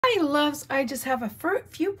I just have a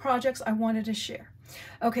few projects I wanted to share.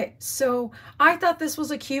 Okay, so I thought this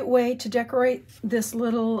was a cute way to decorate this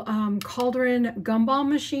little cauldron gumball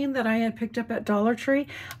machine that I had picked up at Dollar Tree.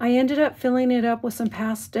 I ended up filling it up with some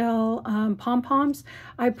pastel pom-poms.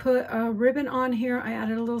 I put a ribbon on here, I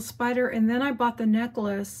added a little spider, and then I bought the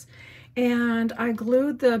necklace and I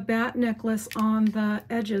glued the bat necklace on the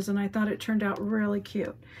edges, and I thought it turned out really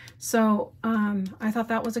cute. So I thought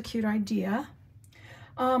that was a cute idea.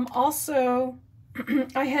 Also,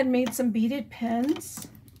 I had made some beaded pins.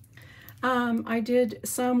 I did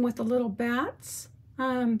some with the little bats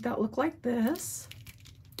that look like this.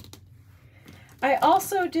 I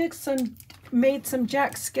also made some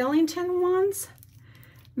Jack Skellington ones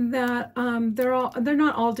that they're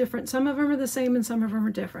not all different. Some of them are the same and some of them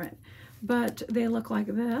are different, but they look like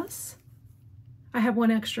this. I have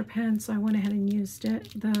one extra pen, so I went ahead and used it,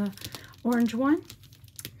 the orange one.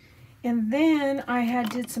 And then I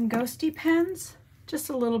did some ghosty pens, just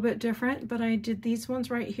a little bit different, but I did these ones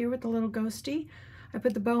right here with the little ghosty. I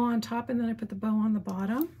put the bow on top and then I put the bow on the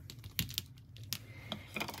bottom.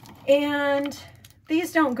 And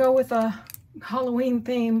these don't go with a Halloween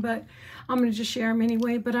theme, but I'm going to just share them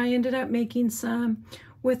anyway. But I ended up making some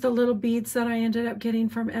with the little beads that I ended up getting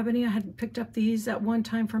from Ebony. I had picked up these at one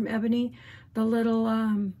time from Ebony, the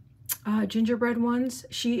little gingerbread ones.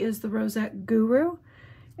 She is the Rosette Guru.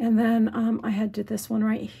 And then I did this one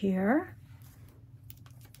right here.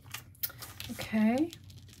 Okay.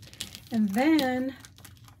 And then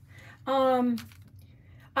I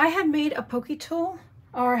had made a pokey tool,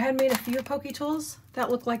 or I had made a few pokey tools that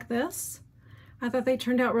look like this. I thought they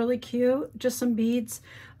turned out really cute. Just some beads.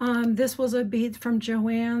 This was a bead from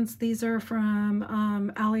Joann's. These are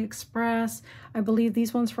from AliExpress. I believe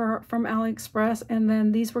these ones were from AliExpress, and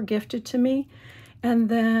then these were gifted to me. And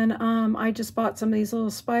then I just bought some of these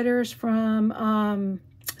little spiders from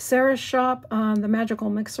Sarah's shop, the Magical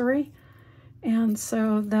Mixery. And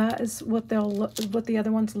so that is what what the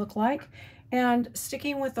other ones look like. And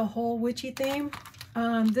sticking with the whole witchy theme,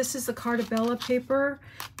 this is the Cartabella paper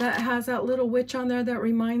that has that little witch on there that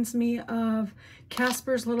reminds me of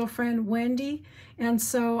Casper's little friend Wendy. And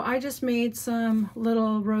so I just made some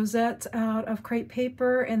little rosettes out of crepe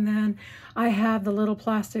paper, and then I have the little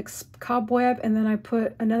plastic cobweb, and then I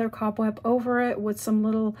put another cobweb over it with some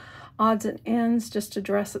little odds and ends just to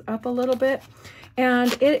dress it up a little bit.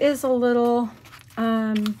 And it is a little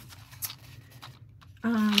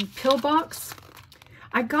pill box.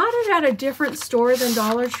 I got it at a different store than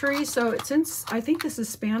Dollar Tree, so since I think this is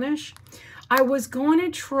Spanish, I was going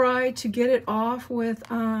to try to get it off with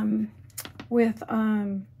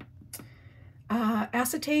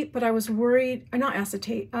acetate, but I was worried, not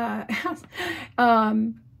acetate,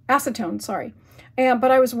 acetone, sorry.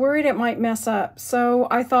 But I was worried it might mess up. So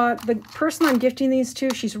I thought the person I'm gifting these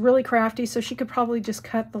to, she's really crafty, so she could probably just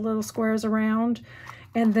cut the little squares around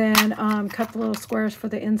and then cut the little squares for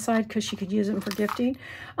the inside because she could use them for gifting.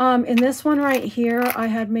 In this one right here, I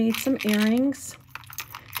had made some earrings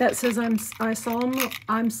that says I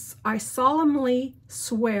solemnly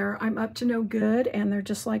swear I'm up to no good, and they're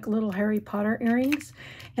just like little Harry Potter earrings.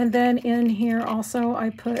 And then in here also I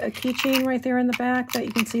put a keychain right there in the back that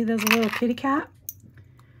you can see there's a little kitty cat.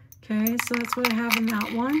 Okay, so that's what I have in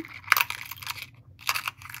that one.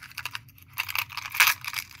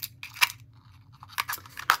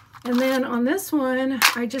 And then on this one,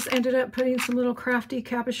 I just ended up putting some little crafty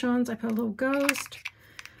capuchons. I put a little ghost.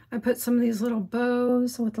 I put some of these little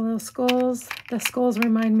bows with the little skulls. The skulls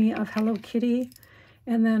remind me of Hello Kitty.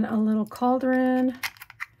 And then a little cauldron.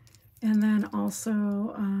 And then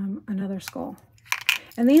also another skull.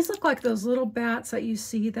 And these look like those little bats that you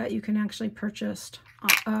see that you can actually purchase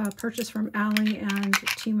from Ali and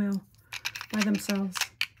Temu by themselves.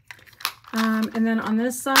 And then on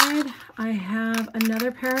this side, I have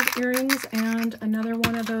another pair of earrings and another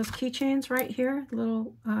one of those keychains right here,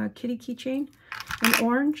 little kitty keychain in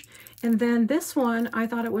orange. And then this one, I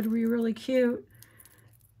thought it would be really cute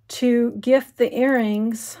to gift the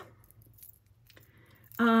earrings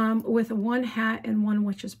with one hat and one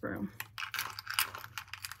witch's broom.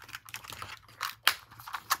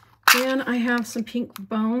 Then I have some pink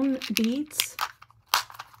bone beads.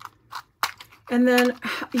 And then,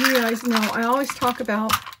 you guys know, I always talk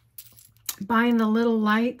about buying the little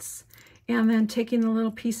lights and then taking the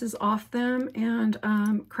little pieces off them and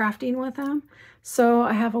crafting with them. So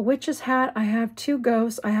I have a witch's hat, I have two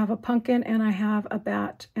ghosts, I have a pumpkin, and I have a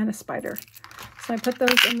bat and a spider. So I put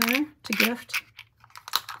those in there to gift.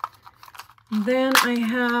 Then I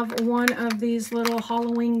have one of these little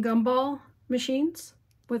Halloween gumball machines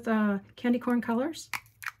with candy corn colors.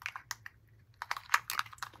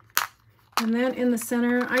 And then in the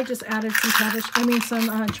center, I just added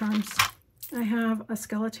some charms. I have a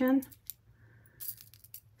skeleton,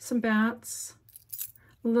 some bats,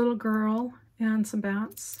 a little girl and some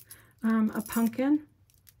bats, a pumpkin.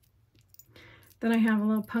 Then I have a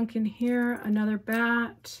little pumpkin here, another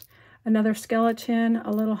bat, another skeleton, a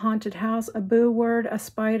little haunted house, a boo word, a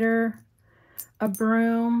spider, a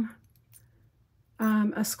broom,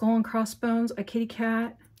 a skull and crossbones, a kitty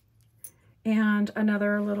cat, and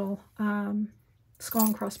another little skull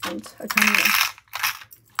and crossbones, a tiny one.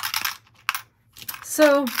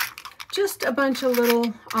 So just a bunch of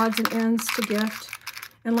little odds and ends to gift.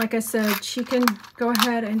 And like I said, she can go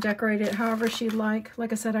ahead and decorate it however she'd like.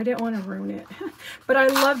 Like I said, I didn't want to ruin it. But I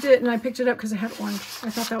loved it, and I picked it up because it had orange. I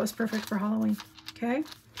thought that was perfect for Halloween. Okay.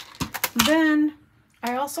 Then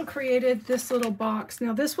I also created this little box.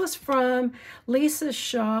 Now, this was from Lisa's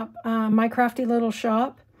shop, My Crafty Little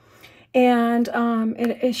Shop. And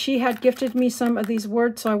she had gifted me some of these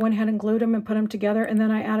words, so I went ahead and glued them and put them together. And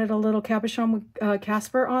then I added a little capuchon with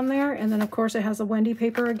Casper on there. And then, of course, it has a Wendy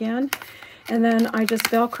paper again. And then I just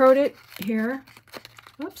Velcroed it here.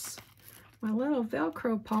 Oops, my little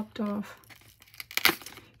Velcro popped off.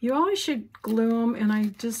 You always should glue them, and I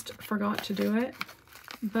just forgot to do it.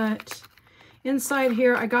 But inside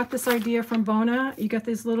here, I got this idea from Bona. You got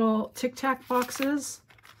these little Tic Tac boxes,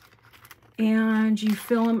 and you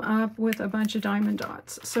fill them up with a bunch of diamond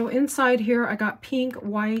dots. So inside here, I got pink,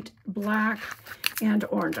 white, black, and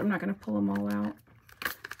orange. I'm not going to pull them all out.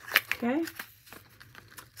 Okay.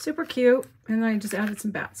 Super cute. And I just added some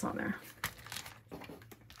bats on there.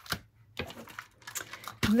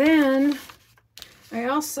 Then I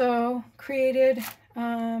also created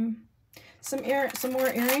some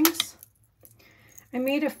more earrings. I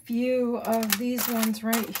made a few of these ones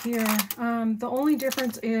right here. The only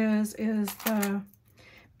difference is the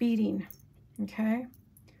beading. Okay.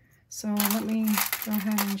 So let me go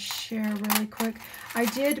ahead and share really quick. I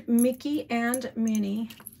did Mickey and Minnie.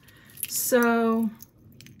 So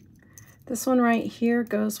this one right here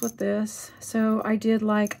goes with this. So I did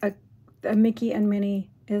like a Mickey and Minnie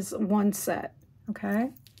is one set. Okay.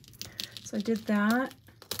 So I did that.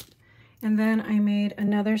 And then I made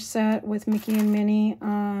another set with Mickey and Minnie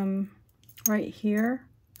right here.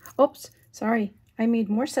 Oops, sorry. I made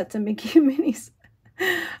more sets of Mickey and Minnie's.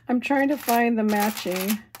 I'm trying to find the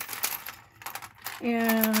matching.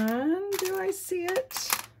 And do I see it?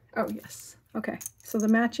 Oh, yes. Okay. So the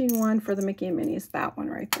matching one for the Mickey and Minnie is that one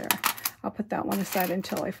right there. I'll put that one aside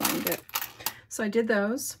until I find it. So I did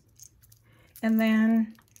those. And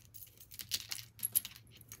then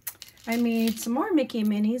I made some more Mickey and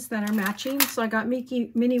Minnies that are matching. So I got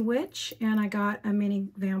Minnie Witch, and I got a Minnie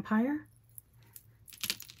Vampire.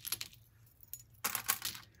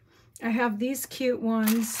 I have these cute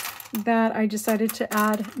ones that I decided to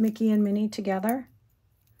add Mickey and Minnie together.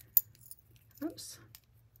 Oops.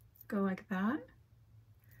 Go like that.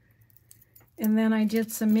 And then I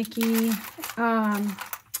did some Mickey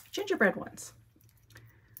gingerbread ones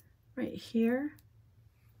right here.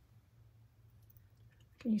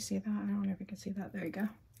 Can you see that? I don't know if you can see that. There you go.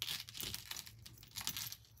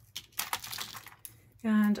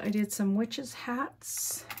 And I did some witches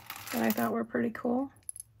hats that I thought were pretty cool.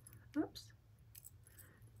 Oops.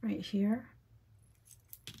 Right here.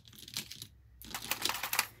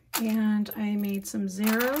 And I made some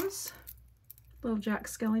zeros, little Jack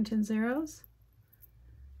Skellington zeros.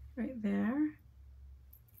 Right there.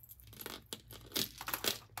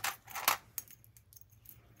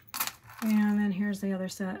 And then here's the other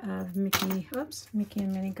set of Mickey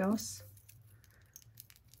and Minnie ghosts.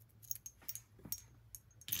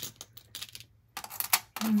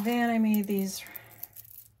 And then I made these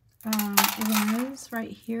ones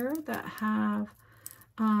right here that have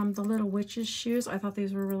the little witch's shoes. I thought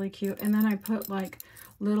these were really cute. And then I put like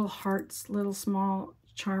little hearts, little small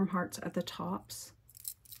charm hearts at the tops.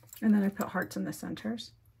 And then I put hearts in the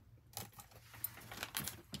centers.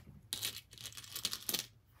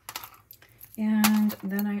 And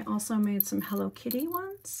then I also made some Hello Kitty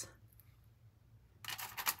ones.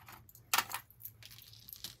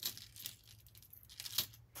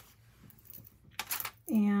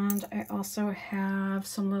 And I also have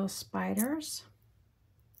some little spiders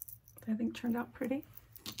that I think turned out pretty.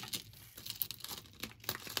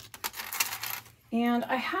 And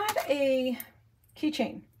I had a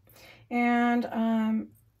keychain, and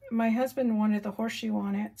my husband wanted the horseshoe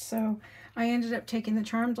on it, so I ended up taking the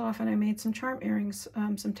charms off, and I made some charm earrings,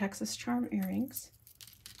 some Texas charm earrings.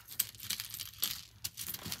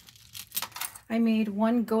 I made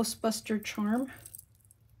one Ghostbuster charm,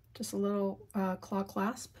 just a little claw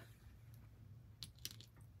clasp.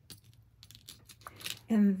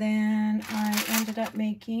 And then I ended up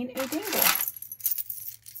making a dingle.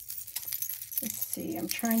 Let's see, I'm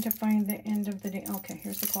trying to find the end of the dingle. Okay,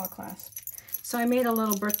 here's the claw clasp. So I made a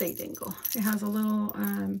little birthday dingle. It has a little,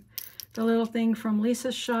 the little thing from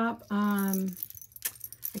Lisa's shop.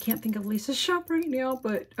 I can't think of Lisa's shop right now,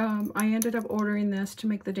 but I ended up ordering this to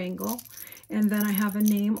make the dingle. And then I have a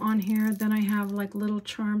name on here. Then I have like little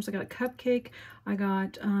charms. I got a cupcake. I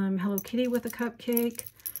got Hello Kitty with a cupcake.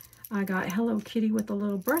 I got Hello Kitty with a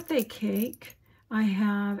little birthday cake. I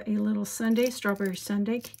have a little sundae, strawberry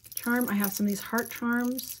sundae charm. I have some of these heart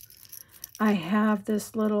charms. I have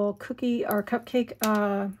this little cookie or cupcake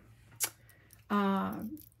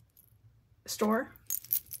store,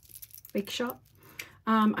 bake shop.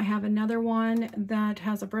 I have another one that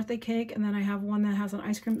has a birthday cake, and then I have one that has an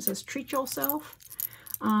ice cream that says treat yourself.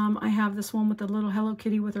 I have this one with a little Hello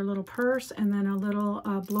Kitty with her little purse, and then a little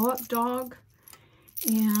blow-up dog,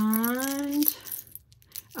 and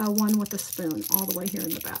one with a spoon all the way here in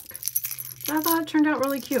the back. But I thought it turned out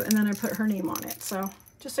really cute, and then I put her name on it. So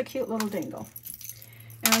just a cute little dingle.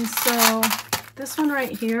 And so this one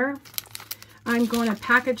right here, I'm going to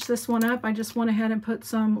package this one up. I just went ahead and put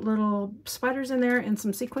some little spiders in there and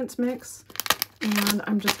some sequence mix. And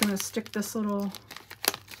I'm just going to stick this little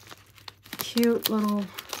cute little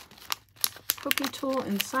pokey tool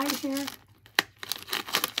inside here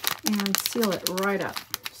and seal it right up.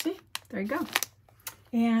 See? There you go.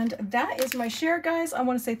 And that is my share, guys. I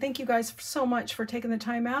want to say thank you guys so much for taking the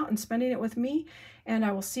time out and spending it with me. And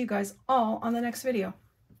I will see you guys all on the next video.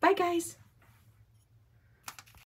 Bye, guys.